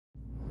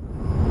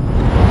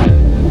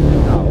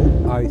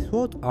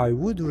thought I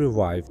would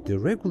revive the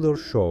regular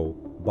show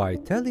by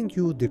telling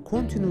you the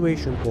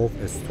continuation of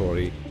a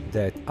story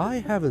that I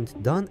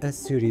haven't done a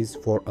series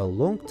for a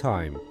long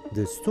time.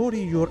 The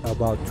story you're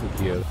about to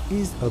hear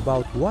is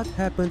about what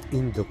happened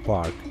in the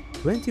park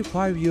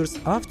 25 years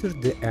after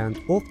the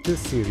end of the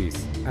series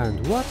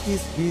and what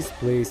is his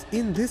place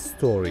in this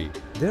story.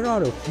 There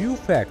are a few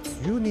facts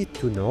you need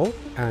to know,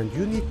 and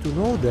you need to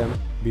know them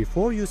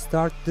before you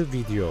start the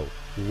video.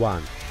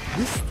 1.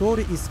 This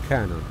story is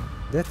canon.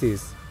 That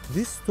is,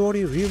 this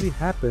story really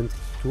happened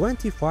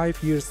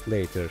 25 years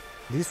later.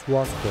 This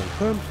was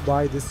confirmed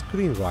by the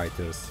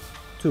screenwriters.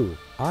 2.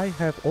 I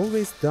have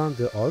always done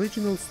the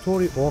original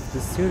story of the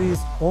series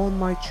on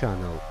my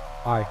channel.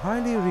 I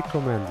highly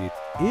recommend it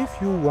if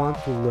you want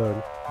to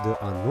learn the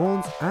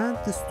unknowns and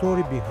the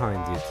story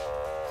behind it.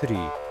 3.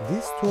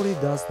 This story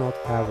does not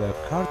have a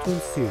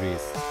cartoon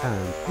series,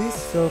 and this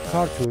is a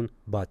cartoon,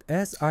 but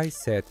as I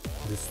said,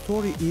 the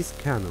story is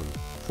canon.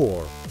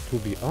 4. To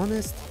be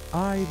honest,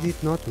 I did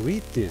not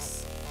read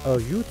this. A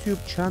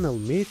YouTube channel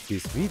made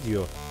this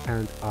video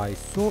and I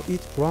saw it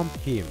from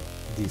him.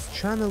 This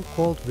channel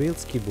called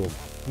Boom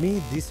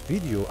made this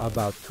video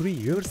about 3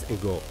 years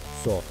ago,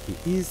 so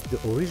he is the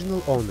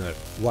original owner.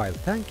 While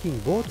thanking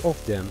both of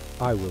them,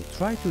 I will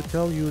try to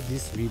tell you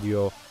this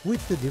video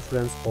with the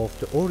difference of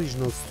the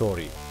original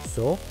story.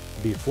 So,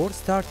 before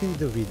starting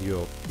the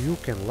video, you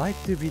can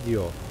like the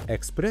video,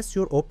 express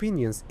your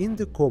opinions in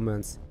the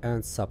comments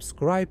and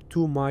subscribe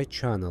to my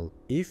channel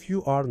if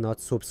you are not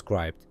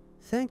subscribed.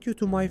 Thank you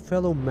to my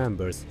fellow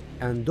members,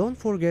 and don't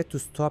forget to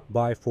stop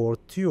by for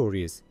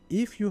theories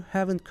if you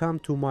haven't come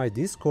to my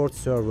Discord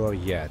server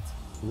yet.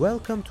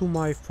 Welcome to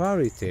my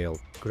fairy tale,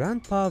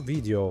 grandpa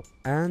video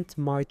and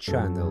my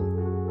channel.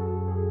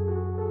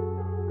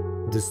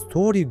 The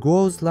story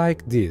goes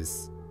like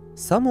this.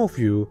 Some of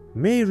you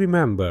may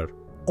remember,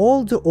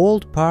 all the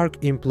old park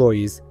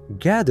employees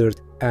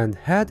gathered and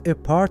had a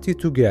party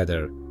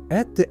together.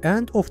 At the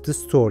end of the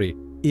story,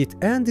 it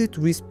ended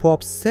with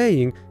Pop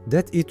saying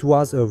that it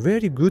was a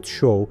very good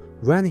show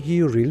when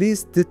he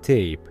released the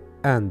tape.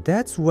 And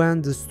that's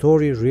when the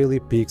story really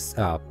picks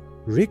up.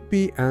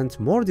 Rigby and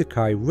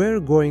Mordecai were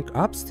going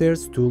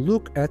upstairs to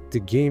look at the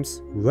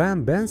games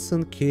when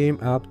Benson came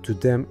up to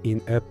them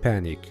in a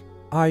panic.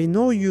 I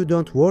know you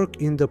don't work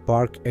in the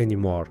park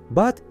anymore,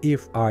 but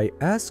if I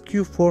ask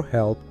you for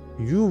help,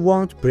 you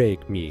won't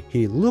break me.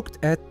 He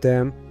looked at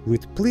them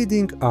with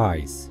pleading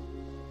eyes.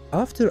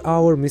 After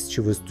our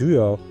mischievous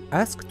duo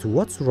asked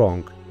what's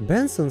wrong,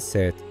 Benson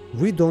said,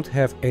 "We don't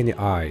have any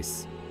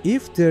ice.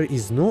 If there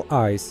is no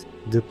ice,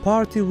 the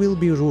party will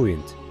be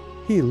ruined."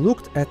 He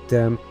looked at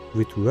them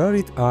with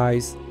worried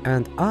eyes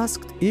and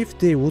asked if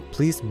they would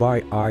please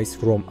buy ice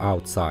from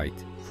outside.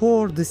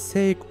 For the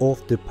sake of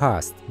the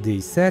past, they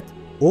said,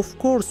 "Of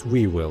course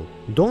we will,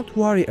 don't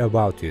worry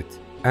about it,"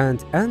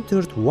 and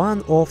entered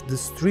one of the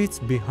streets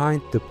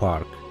behind the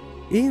park.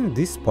 In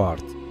this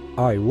part,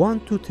 I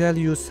want to tell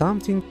you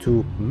something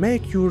to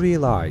make you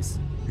realize.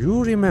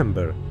 You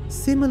remember,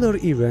 similar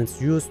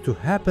events used to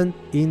happen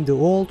in the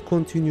old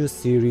continuous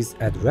series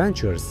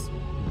adventures.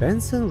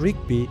 Benson,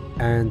 Rigby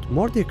and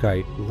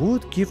Mordecai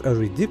would give a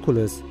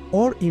ridiculous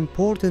or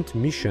important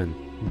mission.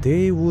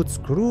 They would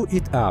screw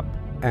it up,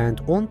 and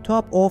on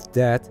top of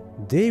that,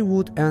 they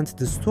would end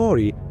the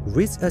story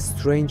with a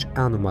strange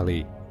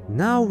anomaly.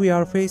 Now we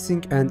are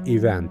facing an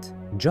event,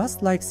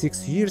 just like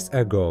 6 years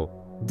ago.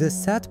 The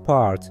sad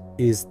part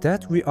is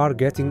that we are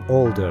getting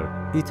older.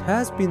 It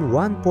has been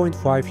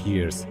 1.5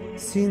 years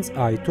since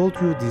I told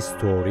you this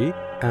story,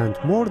 and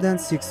more than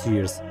 6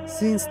 years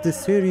since the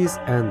series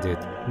ended.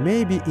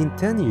 Maybe in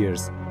 10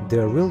 years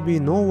there will be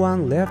no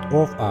one left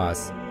of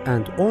us,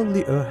 and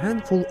only a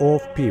handful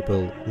of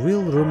people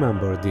will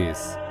remember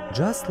this.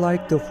 Just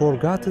like the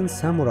forgotten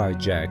Samurai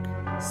Jack,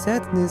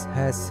 sadness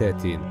has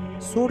set in.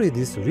 Sorry,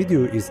 this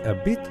video is a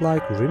bit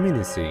like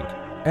reminiscing.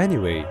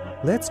 Anyway,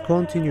 let's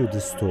continue the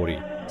story.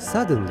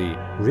 Suddenly,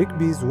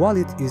 Rigby's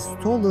wallet is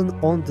stolen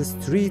on the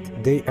street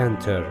they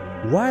enter.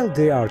 While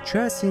they are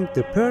chasing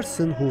the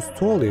person who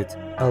stole it,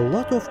 a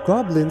lot of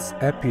goblins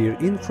appear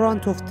in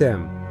front of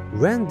them.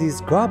 When these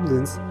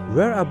goblins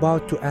were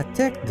about to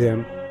attack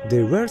them,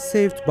 they were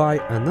saved by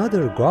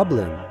another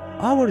goblin.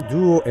 Our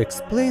duo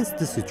explains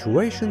the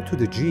situation to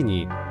the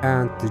genie,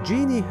 and the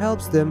genie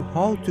helps them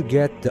how to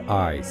get the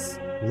ice.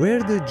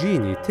 Where the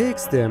genie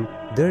takes them,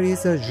 there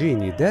is a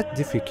genie that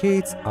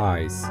defecates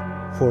ice.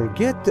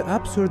 Forget the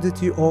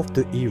absurdity of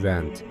the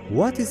event.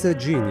 What is a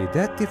genie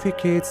that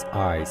defecates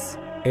ice?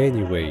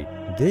 Anyway,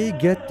 they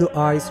get the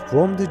ice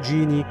from the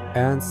genie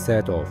and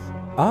set off.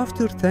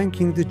 After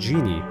thanking the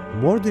genie,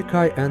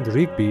 Mordecai and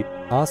Rigby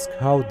ask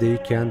how they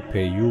can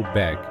pay you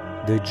back.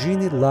 The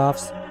genie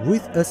laughs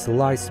with a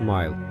sly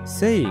smile,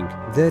 saying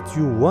that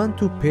you want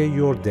to pay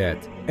your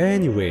debt.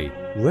 Anyway,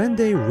 when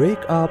they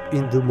wake up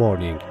in the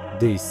morning,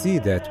 they see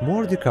that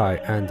Mordecai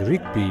and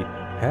Rigby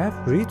have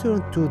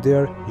returned to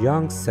their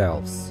young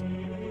selves.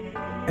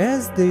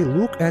 As they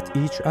look at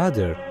each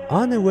other,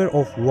 unaware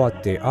of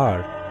what they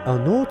are, a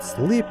note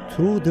slipped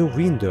through the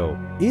window.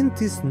 In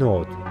this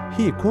note,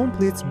 He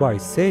completes by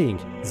saying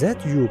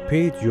that you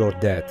paid your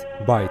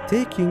debt by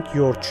taking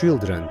your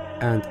children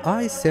and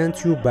I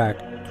sent you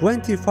back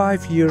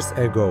 25 years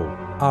ago.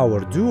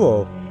 Our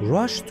duo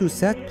rush to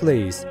that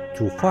place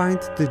to find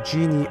the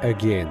genie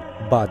again,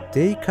 but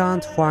they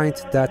can't find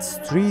that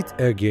street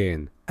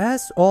again.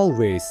 As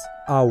always,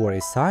 our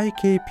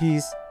SIK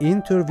piece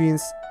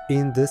intervenes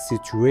in the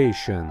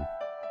situation.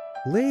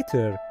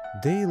 Later,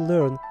 they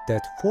learn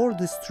that for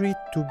the street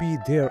to be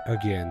there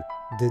again,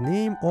 the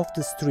name of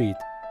the street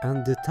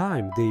and the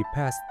time they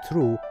passed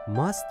through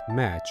must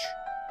match.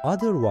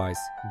 Otherwise,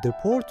 the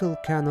portal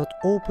cannot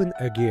open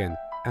again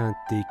and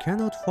they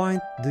cannot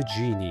find the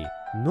genie.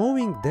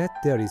 Knowing that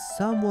there is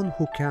someone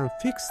who can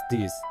fix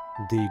this,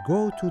 they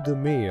go to the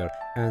mayor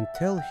and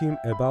tell him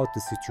about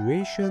the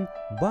situation,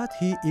 but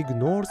he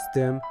ignores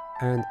them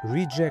and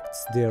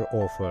rejects their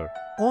offer.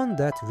 On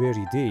that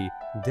very day,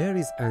 there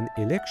is an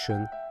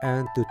election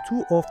and the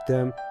two of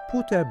them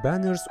put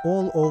banners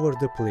all over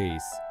the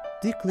place,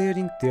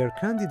 declaring their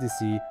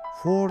candidacy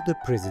for the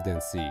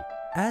presidency.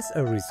 As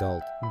a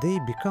result, they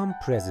become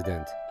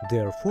president.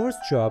 Their first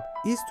job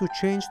is to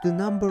change the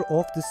number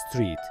of the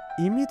street.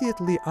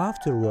 Immediately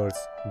afterwards,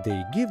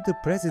 they give the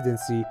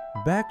presidency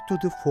back to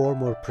the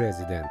former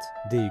president.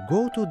 They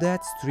go to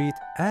that street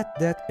at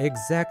that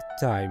exact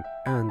time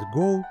and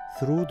go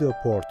through the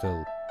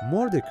portal.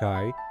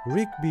 Mordecai,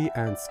 Rigby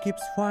and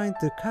Skips find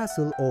the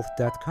castle of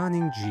that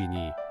cunning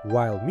genie.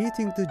 While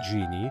meeting the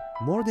genie,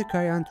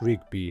 Mordecai and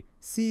Rigby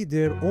see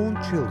their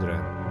own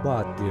children,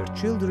 but their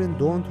children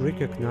don't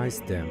recognize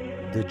them.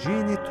 The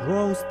genie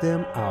throws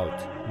them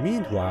out.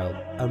 Meanwhile,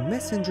 a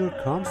messenger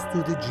comes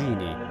to the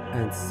genie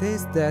and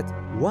says that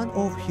one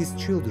of his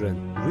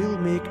children will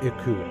make a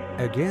coup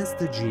against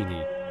the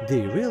genie.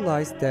 They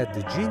realize that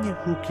the genie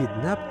who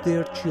kidnapped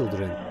their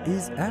children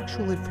is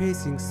actually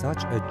facing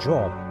such a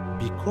job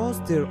because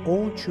their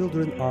own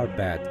children are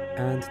bad,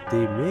 and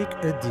they make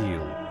a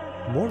deal.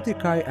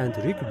 Mordecai and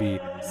Rigby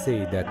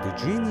say that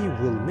the genie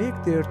will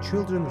make their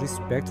children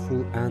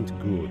respectful and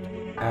good.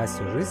 As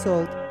a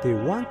result, they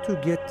want to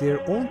get their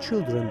own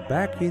children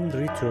back in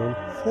return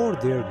for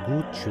their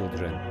good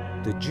children.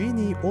 The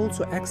genie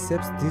also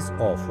accepts this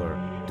offer.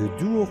 The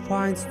duo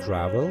finds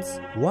Travels,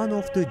 one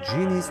of the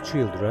genie's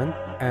children,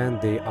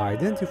 and they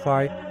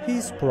identify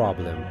his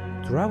problem.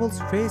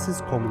 Travels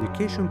faces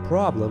communication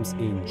problems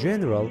in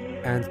general,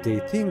 and they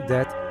think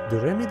that the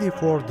remedy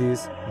for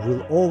this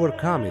will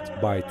overcome it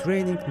by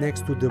training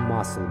next to the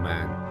muscle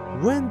man.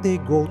 When they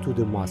go to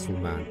the muscle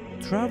man,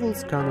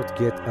 Travels cannot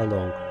get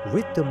along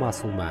with the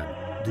muscle man.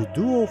 The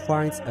duo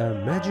finds a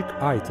magic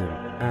item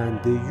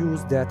and they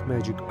use that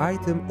magic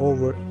item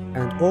over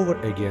and over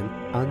again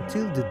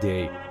until the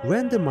day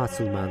when the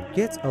muscle man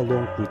gets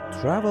along with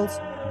Travels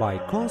by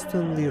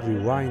constantly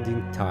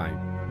rewinding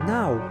time.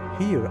 Now,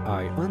 here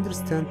I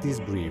understand this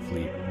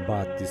briefly,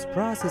 but this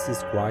process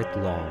is quite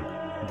long.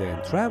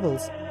 Then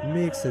Travels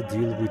makes a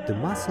deal with the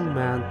muscle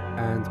man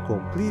and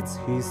completes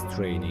his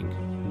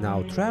training.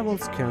 Now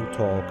Travels can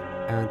talk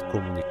and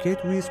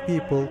communicate with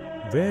people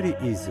very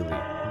easily.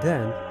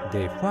 Then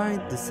they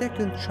find the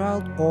second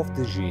child of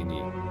the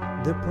genie.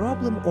 The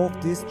problem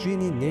of this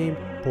genie named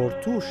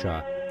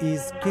Portusha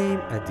is game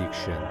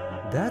addiction.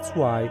 That's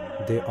why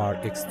they are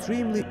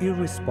extremely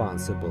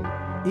irresponsible.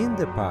 In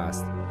the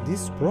past,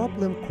 this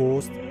problem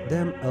caused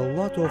them a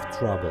lot of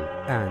trouble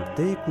and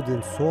they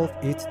couldn't solve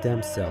it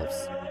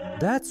themselves.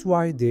 That's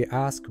why they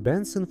ask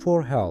Benson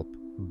for help,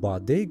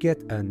 but they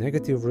get a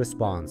negative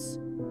response.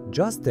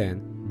 Just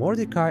then,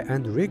 Mordecai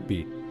and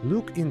Rigby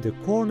look in the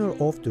corner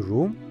of the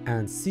room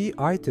and see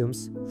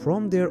items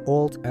from their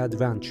old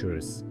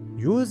adventures.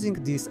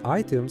 Using these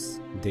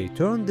items, they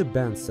turn the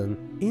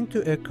Benson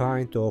into a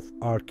kind of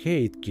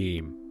arcade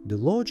game. The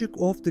logic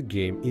of the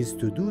game is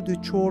to do the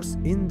chores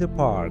in the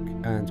park,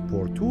 and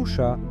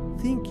Portusha,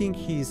 thinking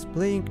he is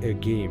playing a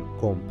game,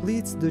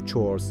 completes the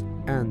chores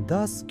and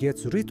thus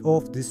gets rid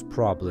of this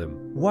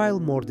problem, while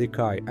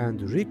Mordecai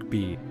and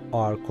Rigby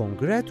are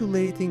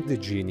congratulating the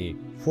genie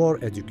for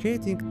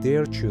educating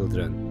their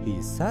children.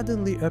 He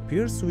suddenly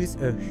appears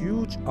with a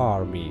huge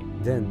army.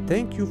 Then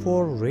thank you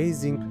for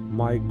raising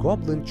my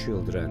goblin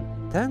children.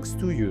 Thanks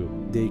to you,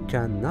 they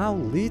can now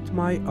lead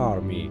my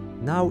army.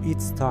 Now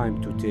it's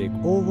time to take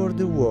over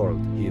the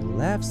world. He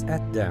laughs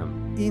at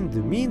them. In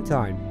the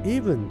meantime,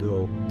 even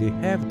though they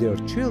have their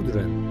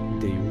children,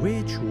 they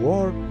wage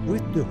war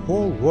with the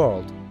whole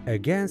world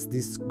against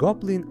this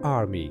goblin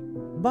army.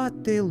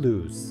 But they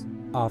lose.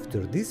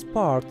 After this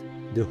part,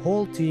 the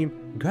whole team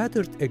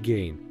gathered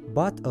again,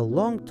 but a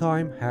long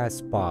time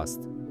has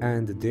passed,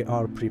 and they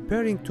are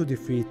preparing to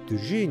defeat the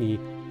genie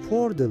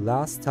for the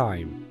last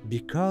time,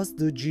 because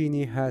the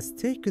genie has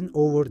taken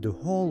over the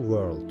whole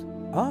world.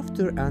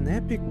 After an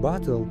epic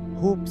battle,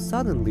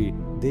 suddenly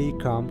they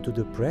come to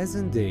the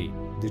present day.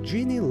 The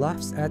genie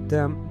laughs at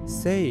them,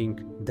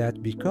 saying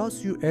that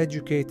because you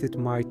educated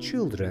my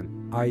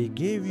children, I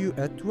gave you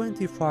a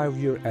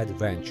 25-year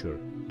adventure.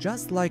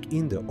 Just like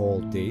in the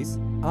old days,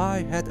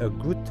 I had a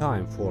good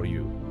time for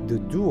you. The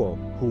duo,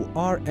 who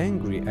are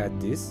angry at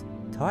this,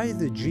 tie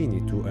the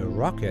genie to a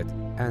rocket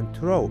and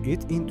throw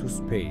it into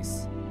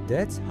space.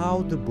 That's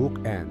how the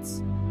book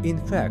ends. In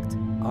fact,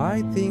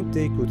 I think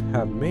they could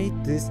have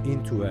made this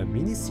into a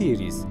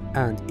mini-series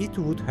and it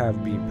would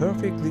have been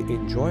perfectly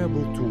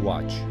enjoyable to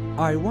watch.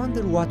 I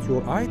wonder what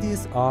your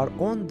ideas are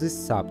on this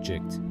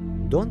subject.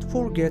 Don't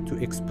forget to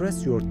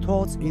express your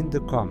thoughts in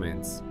the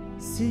comments.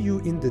 See you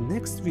in the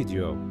next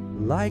video.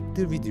 Like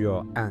the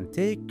video and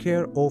take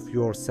care of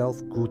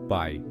yourself.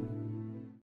 Goodbye.